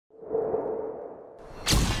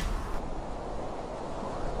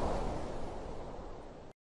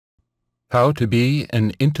How to be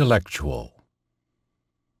an intellectual.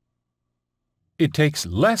 It takes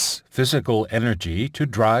less physical energy to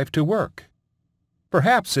drive to work.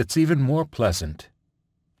 Perhaps it's even more pleasant,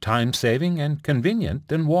 time-saving and convenient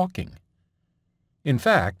than walking. In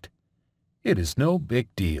fact, it is no big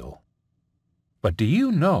deal. But do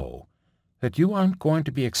you know that you aren't going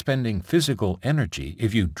to be expending physical energy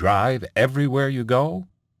if you drive everywhere you go,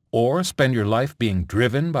 or spend your life being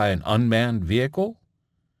driven by an unmanned vehicle?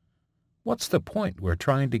 What's the point we're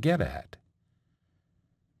trying to get at?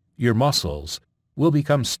 Your muscles will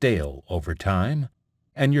become stale over time,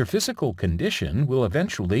 and your physical condition will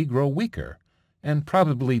eventually grow weaker and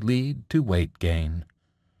probably lead to weight gain.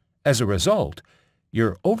 As a result,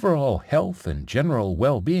 your overall health and general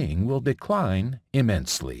well-being will decline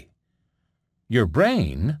immensely. Your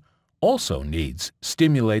brain also needs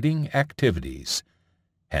stimulating activities,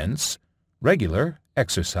 hence regular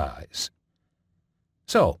exercise.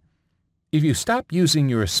 So, if you stop using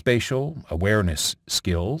your spatial awareness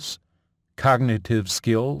skills, cognitive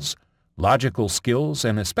skills, logical skills,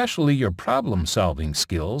 and especially your problem-solving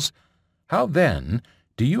skills, how then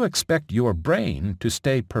do you expect your brain to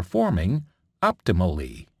stay performing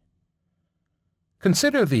optimally?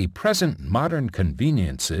 Consider the present modern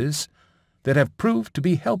conveniences that have proved to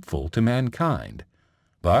be helpful to mankind,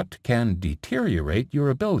 but can deteriorate your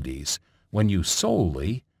abilities when you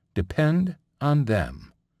solely depend on them.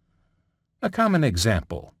 A common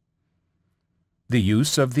example: the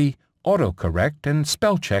use of the autocorrect and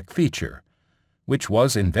spell check feature, which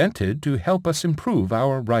was invented to help us improve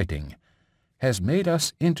our writing, has made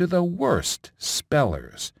us into the worst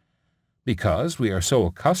spellers, because we are so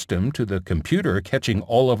accustomed to the computer catching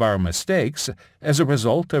all of our mistakes as a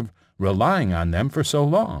result of relying on them for so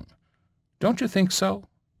long. Don't you think so?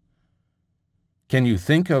 Can you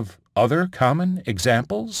think of other common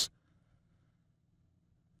examples?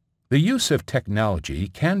 The use of technology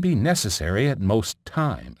can be necessary at most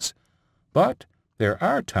times, but there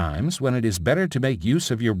are times when it is better to make use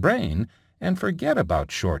of your brain and forget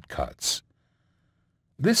about shortcuts.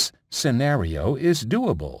 This scenario is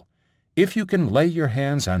doable if you can lay your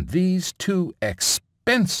hands on these two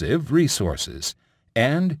expensive resources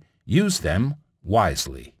and use them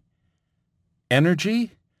wisely: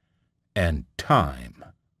 energy and time.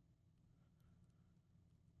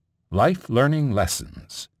 Life learning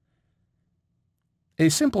lessons. A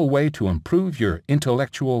simple way to improve your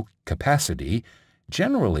intellectual capacity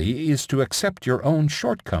generally is to accept your own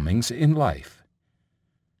shortcomings in life.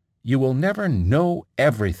 You will never know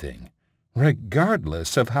everything,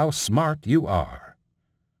 regardless of how smart you are.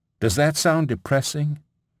 Does that sound depressing?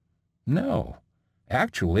 No.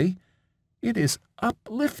 Actually, it is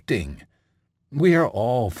uplifting. We are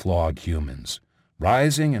all flawed humans,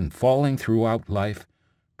 rising and falling throughout life,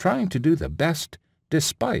 trying to do the best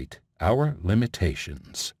despite our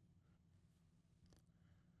limitations.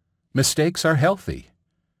 Mistakes are healthy.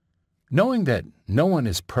 Knowing that no one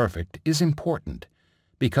is perfect is important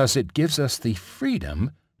because it gives us the freedom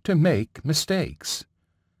to make mistakes.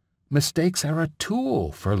 Mistakes are a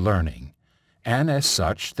tool for learning, and as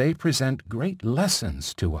such they present great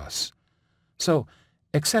lessons to us. So,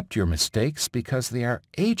 accept your mistakes because they are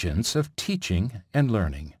agents of teaching and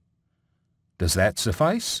learning. Does that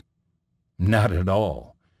suffice? Not at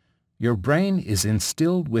all. Your brain is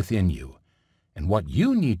instilled within you, and what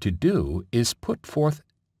you need to do is put forth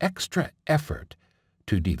extra effort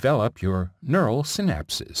to develop your neural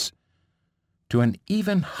synapses to an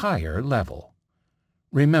even higher level.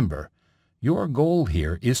 Remember, your goal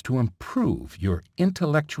here is to improve your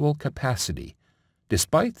intellectual capacity,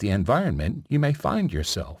 despite the environment you may find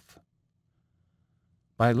yourself.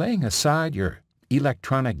 By laying aside your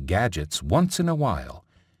electronic gadgets once in a while,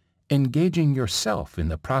 engaging yourself in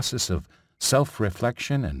the process of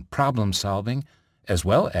self-reflection and problem-solving, as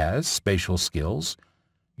well as spatial skills,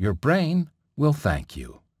 your brain will thank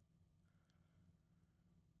you.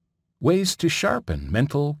 Ways to sharpen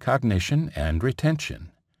mental cognition and retention.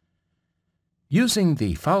 Using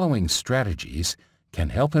the following strategies can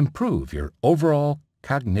help improve your overall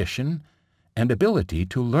cognition and ability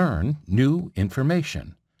to learn new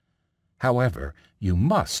information. However, you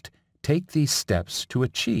must take these steps to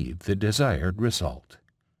achieve the desired result.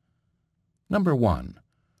 Number 1.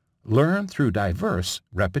 Learn through diverse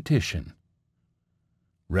repetition.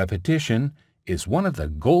 Repetition is one of the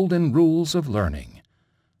golden rules of learning.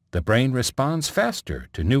 The brain responds faster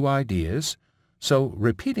to new ideas, so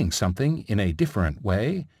repeating something in a different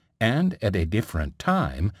way and at a different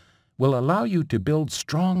time will allow you to build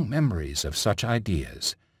strong memories of such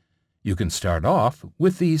ideas. You can start off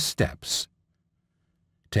with these steps.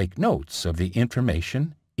 Take notes of the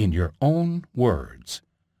information in your own words.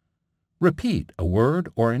 Repeat a word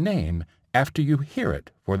or a name after you hear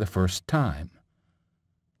it for the first time.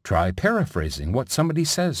 Try paraphrasing what somebody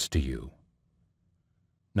says to you.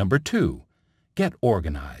 Number 2, get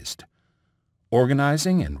organized.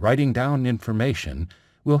 Organizing and writing down information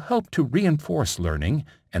will help to reinforce learning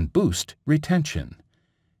and boost retention.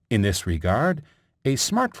 In this regard, a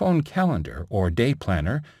smartphone calendar or day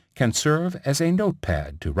planner can serve as a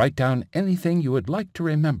notepad to write down anything you would like to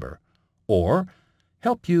remember, or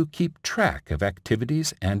help you keep track of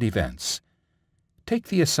activities and events. Take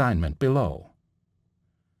the assignment below.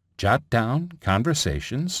 Jot down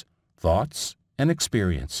conversations, thoughts, and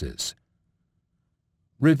experiences.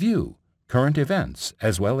 Review current events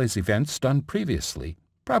as well as events done previously,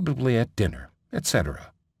 probably at dinner,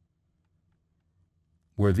 etc.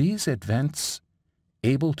 Were these events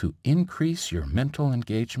able to increase your mental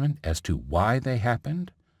engagement as to why they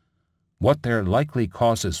happened, what their likely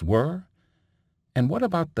causes were, and what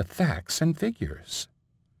about the facts and figures?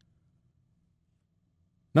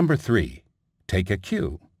 Number 3, take a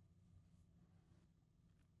cue.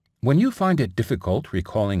 When you find it difficult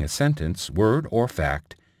recalling a sentence, word, or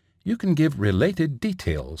fact, you can give related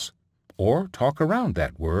details or talk around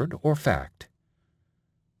that word or fact.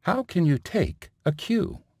 How can you take a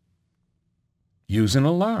cue? Use an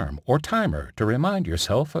alarm or timer to remind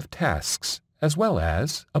yourself of tasks as well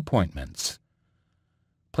as appointments.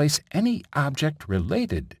 Place any object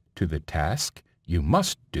related to the task you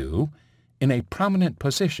must do in a prominent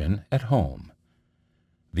position at home.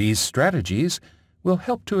 These strategies will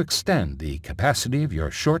help to extend the capacity of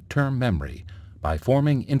your short-term memory by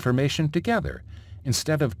forming information together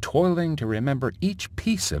instead of toiling to remember each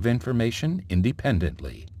piece of information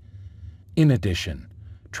independently. In addition,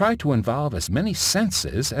 try to involve as many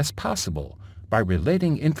senses as possible by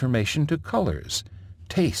relating information to colors,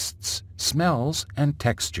 tastes, smells, and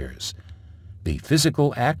textures. The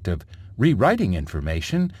physical act of rewriting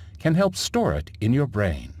information can help store it in your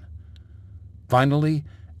brain. Finally,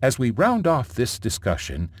 as we round off this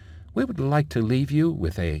discussion, we would like to leave you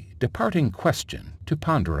with a departing question to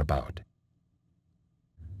ponder about.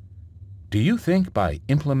 Do you think by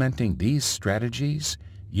implementing these strategies,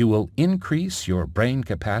 you will increase your brain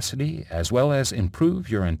capacity as well as improve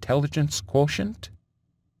your intelligence quotient?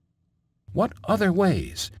 What other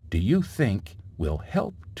ways do you think will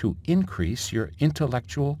help to increase your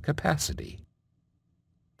intellectual capacity?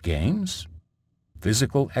 Games?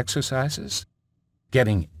 Physical exercises?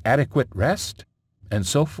 Getting adequate rest? And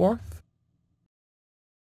so forth?